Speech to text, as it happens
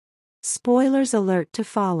Spoilers alert to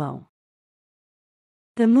follow.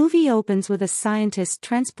 The movie opens with a scientist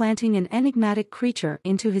transplanting an enigmatic creature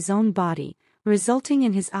into his own body, resulting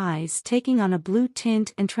in his eyes taking on a blue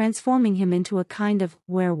tint and transforming him into a kind of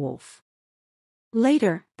werewolf.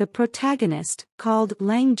 Later, the protagonist, called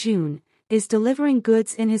Lang Jun, is delivering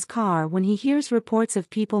goods in his car when he hears reports of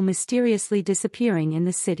people mysteriously disappearing in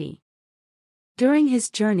the city. During his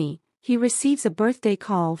journey, he receives a birthday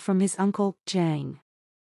call from his uncle, Jang.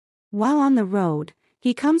 While on the road,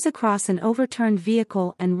 he comes across an overturned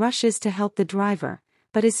vehicle and rushes to help the driver,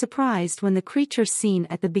 but is surprised when the creature seen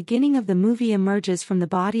at the beginning of the movie emerges from the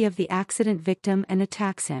body of the accident victim and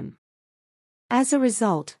attacks him. As a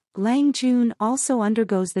result, Lang Jun also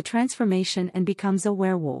undergoes the transformation and becomes a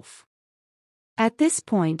werewolf. At this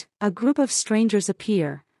point, a group of strangers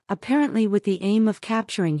appear, apparently with the aim of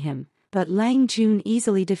capturing him, but Lang Jun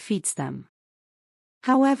easily defeats them.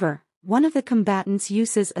 However, one of the combatants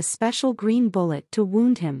uses a special green bullet to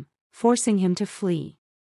wound him, forcing him to flee.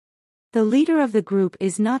 The leader of the group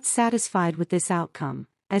is not satisfied with this outcome,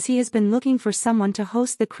 as he has been looking for someone to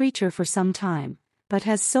host the creature for some time, but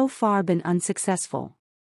has so far been unsuccessful.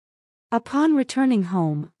 Upon returning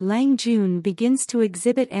home, Lang Jun begins to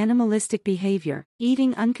exhibit animalistic behavior,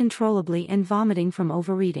 eating uncontrollably and vomiting from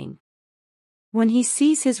overeating. When he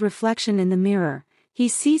sees his reflection in the mirror, he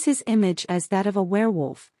sees his image as that of a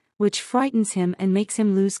werewolf, which frightens him and makes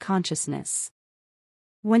him lose consciousness.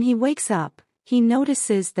 When he wakes up, he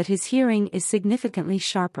notices that his hearing is significantly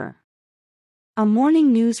sharper. A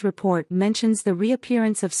morning news report mentions the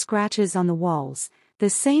reappearance of scratches on the walls, the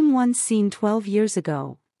same ones seen 12 years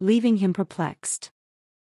ago, leaving him perplexed.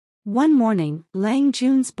 One morning, Lang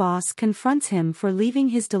Jun's boss confronts him for leaving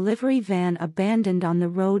his delivery van abandoned on the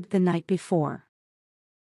road the night before.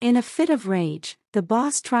 In a fit of rage, the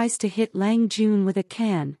boss tries to hit Lang Jun with a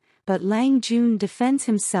can, but Lang Jun defends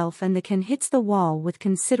himself and the can hits the wall with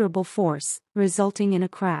considerable force, resulting in a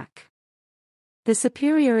crack. The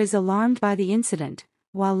superior is alarmed by the incident,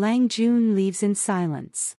 while Lang Jun leaves in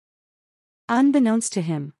silence. Unbeknownst to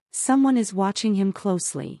him, someone is watching him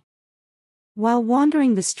closely. While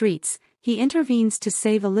wandering the streets, he intervenes to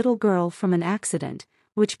save a little girl from an accident,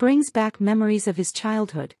 which brings back memories of his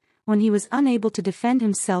childhood, when he was unable to defend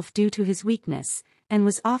himself due to his weakness, and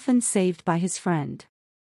was often saved by his friend.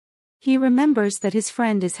 He remembers that his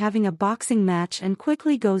friend is having a boxing match and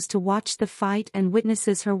quickly goes to watch the fight and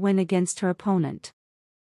witnesses her win against her opponent.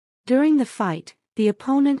 During the fight, the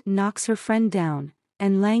opponent knocks her friend down,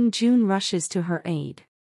 and Lang Jun rushes to her aid.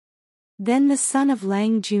 Then the son of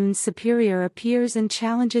Lang Jun's superior appears and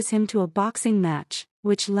challenges him to a boxing match,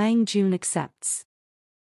 which Lang Jun accepts.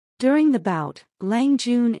 During the bout, Lang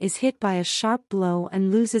Jun is hit by a sharp blow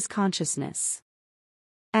and loses consciousness.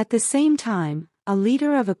 At the same time, a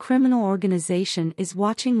leader of a criminal organization is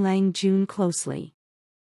watching Lang Jun closely.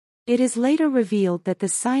 It is later revealed that the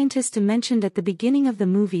scientist mentioned at the beginning of the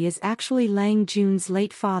movie is actually Lang Jun's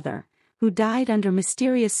late father, who died under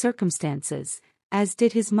mysterious circumstances, as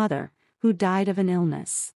did his mother, who died of an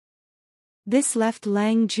illness. This left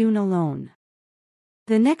Lang Jun alone.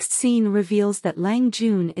 The next scene reveals that Lang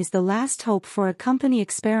Jun is the last hope for a company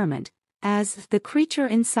experiment, as the creature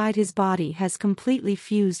inside his body has completely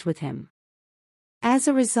fused with him. As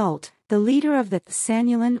a result, the leader of the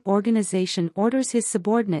Sanyulan organization orders his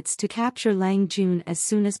subordinates to capture Lang Jun as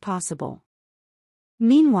soon as possible.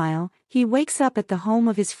 Meanwhile, he wakes up at the home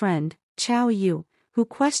of his friend, Chao Yu, who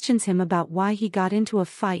questions him about why he got into a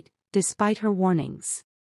fight, despite her warnings.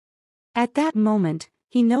 At that moment,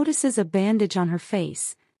 he notices a bandage on her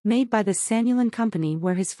face, made by the Sanyulan company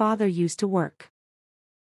where his father used to work.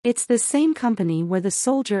 It's the same company where the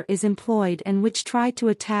soldier is employed and which tried to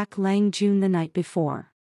attack Lang Jun the night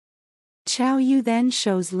before. Chao Yu then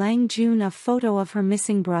shows Lang Jun a photo of her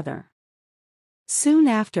missing brother. Soon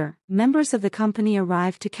after, members of the company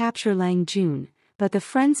arrive to capture Lang Jun, but the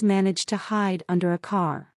friends manage to hide under a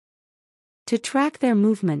car. To track their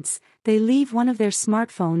movements, they leave one of their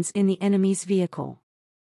smartphones in the enemy's vehicle.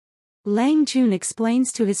 Lang Jun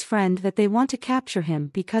explains to his friend that they want to capture him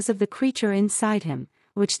because of the creature inside him,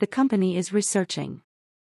 which the company is researching.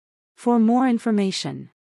 For more information,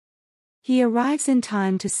 he arrives in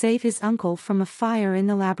time to save his uncle from a fire in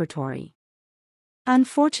the laboratory.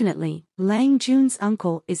 Unfortunately, Lang Jun's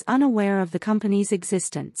uncle is unaware of the company's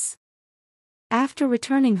existence. After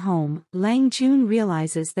returning home, Lang Jun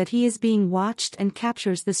realizes that he is being watched and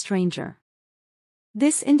captures the stranger.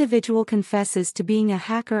 This individual confesses to being a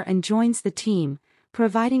hacker and joins the team,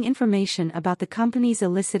 providing information about the company's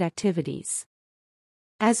illicit activities.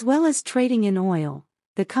 As well as trading in oil,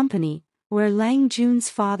 the company, where Lang Jun's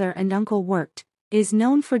father and uncle worked, is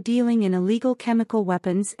known for dealing in illegal chemical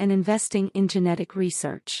weapons and investing in genetic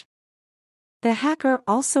research. The hacker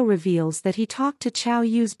also reveals that he talked to Chow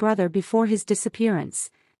Yu's brother before his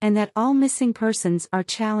disappearance, and that all missing persons are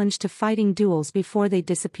challenged to fighting duels before they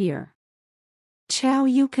disappear. Chow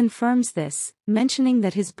Yu confirms this, mentioning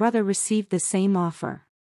that his brother received the same offer.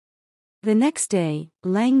 The next day,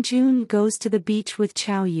 Lang Jun goes to the beach with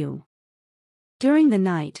Chow Yu. During the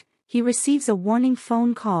night, he receives a warning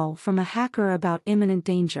phone call from a hacker about imminent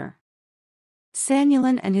danger.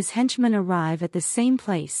 Sanyulan and his henchmen arrive at the same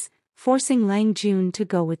place, forcing Lang Jun to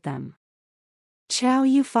go with them. Chow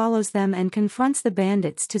Yu follows them and confronts the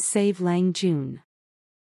bandits to save Lang Jun.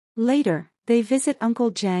 Later, they visit Uncle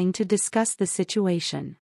Jang to discuss the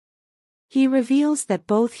situation. He reveals that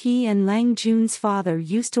both he and Lang Jun's father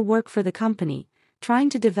used to work for the company, trying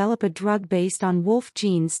to develop a drug based on wolf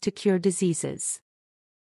genes to cure diseases.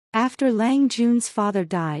 After Lang Jun's father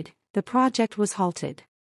died, the project was halted.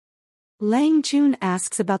 Lang Jun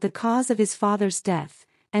asks about the cause of his father's death,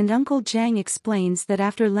 and Uncle Jang explains that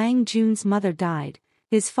after Lang Jun's mother died,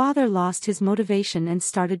 his father lost his motivation and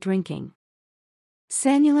started drinking.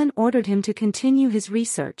 Sanyulan ordered him to continue his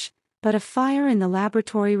research, but a fire in the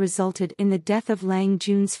laboratory resulted in the death of Lang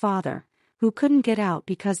Jun's father, who couldn't get out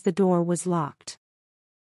because the door was locked.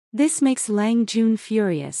 This makes Lang Jun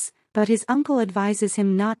furious, but his uncle advises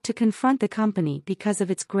him not to confront the company because of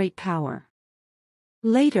its great power.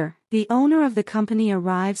 Later, the owner of the company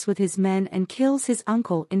arrives with his men and kills his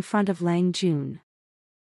uncle in front of Lang Jun.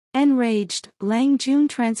 Enraged, Lang Jun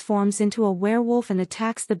transforms into a werewolf and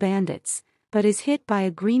attacks the bandits, but is hit by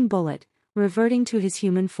a green bullet, reverting to his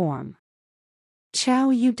human form. Chow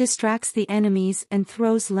Yu distracts the enemies and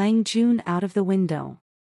throws Lang Jun out of the window.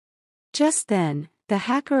 Just then, the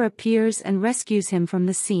hacker appears and rescues him from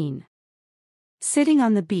the scene. Sitting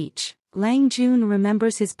on the beach, Lang Jun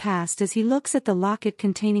remembers his past as he looks at the locket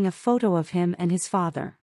containing a photo of him and his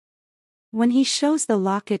father. When he shows the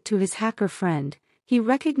locket to his hacker friend, he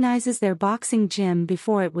recognizes their boxing gym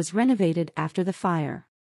before it was renovated after the fire.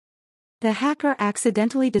 The hacker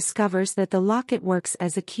accidentally discovers that the locket works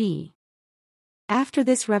as a key. After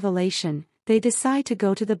this revelation, they decide to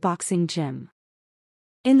go to the boxing gym.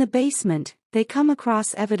 In the basement, they come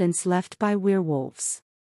across evidence left by werewolves.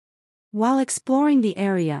 While exploring the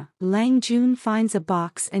area, Lang Jun finds a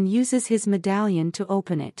box and uses his medallion to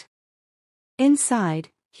open it. Inside,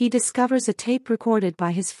 he discovers a tape recorded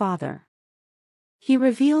by his father. He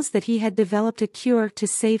reveals that he had developed a cure to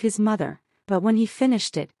save his mother, but when he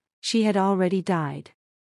finished it, she had already died.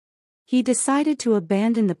 He decided to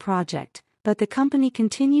abandon the project, but the company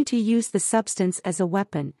continued to use the substance as a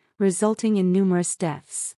weapon, resulting in numerous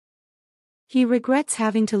deaths. He regrets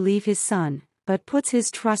having to leave his son, but puts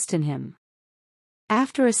his trust in him.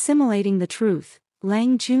 After assimilating the truth,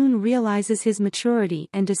 Lang Jun realizes his maturity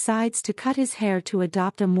and decides to cut his hair to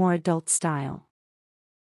adopt a more adult style.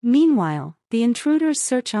 Meanwhile, the intruders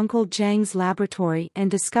search Uncle Jang's laboratory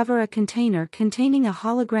and discover a container containing a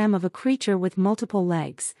hologram of a creature with multiple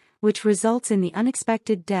legs, which results in the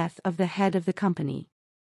unexpected death of the head of the company.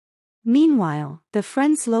 Meanwhile, the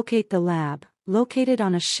friends locate the lab, located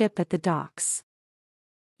on a ship at the docks.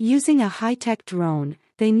 Using a high-tech drone,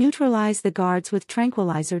 they neutralize the guards with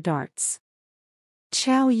tranquilizer darts.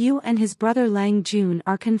 Chow Yu and his brother Lang Jun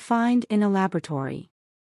are confined in a laboratory.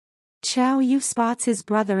 Chow Yu spots his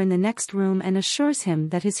brother in the next room and assures him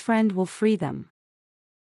that his friend will free them.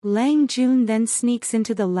 Lang Jun then sneaks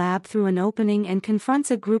into the lab through an opening and confronts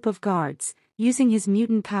a group of guards, using his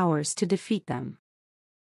mutant powers to defeat them.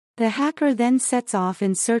 The hacker then sets off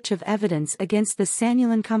in search of evidence against the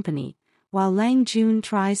Sanyulan company, while Lang Jun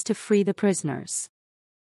tries to free the prisoners.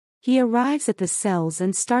 He arrives at the cells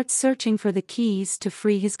and starts searching for the keys to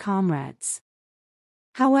free his comrades.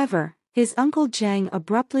 However, his uncle Jang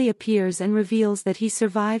abruptly appears and reveals that he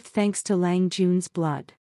survived thanks to Lang Jun's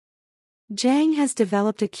blood. Jang has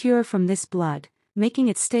developed a cure from this blood, making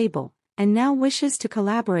it stable, and now wishes to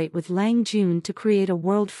collaborate with Lang Jun to create a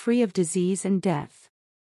world free of disease and death.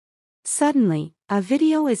 Suddenly, a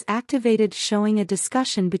video is activated showing a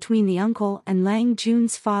discussion between the uncle and Lang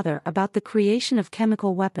Jun's father about the creation of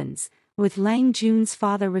chemical weapons, with Lang Jun's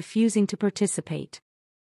father refusing to participate.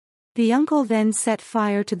 The uncle then set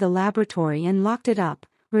fire to the laboratory and locked it up,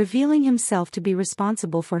 revealing himself to be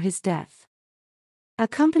responsible for his death. A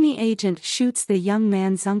company agent shoots the young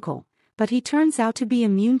man's uncle, but he turns out to be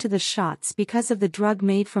immune to the shots because of the drug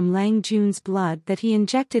made from Lang Jun's blood that he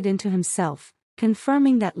injected into himself,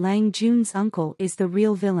 confirming that Lang Jun's uncle is the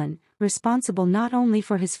real villain, responsible not only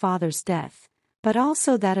for his father's death, but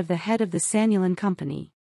also that of the head of the Sanyulan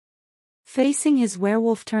company. Facing his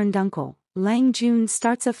werewolf-turned uncle, Lang Jun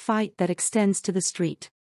starts a fight that extends to the street.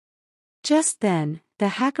 Just then, the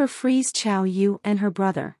hacker frees Xiao Yu and her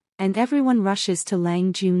brother, and everyone rushes to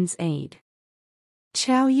Lang Jun's aid.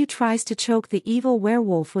 Xiao Yu tries to choke the evil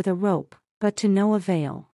werewolf with a rope, but to no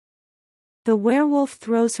avail. The werewolf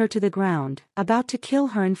throws her to the ground, about to kill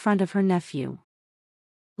her in front of her nephew.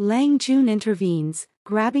 Lang Jun intervenes,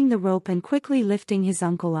 grabbing the rope and quickly lifting his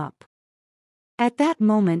uncle up. At that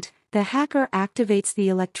moment, the hacker activates the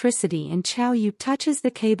electricity and Xiao Yu touches the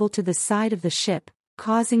cable to the side of the ship,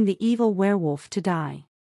 causing the evil werewolf to die.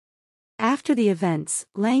 After the events,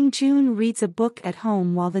 Lang Jun reads a book at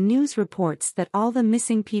home while the news reports that all the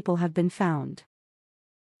missing people have been found.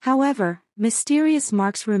 However, mysterious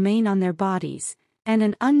marks remain on their bodies, and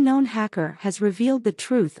an unknown hacker has revealed the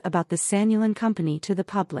truth about the Sanyulan company to the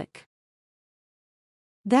public.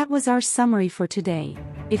 That was our summary for today.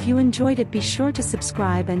 If you enjoyed it, be sure to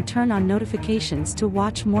subscribe and turn on notifications to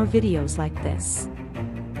watch more videos like this.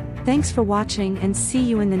 Thanks for watching and see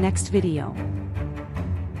you in the next video.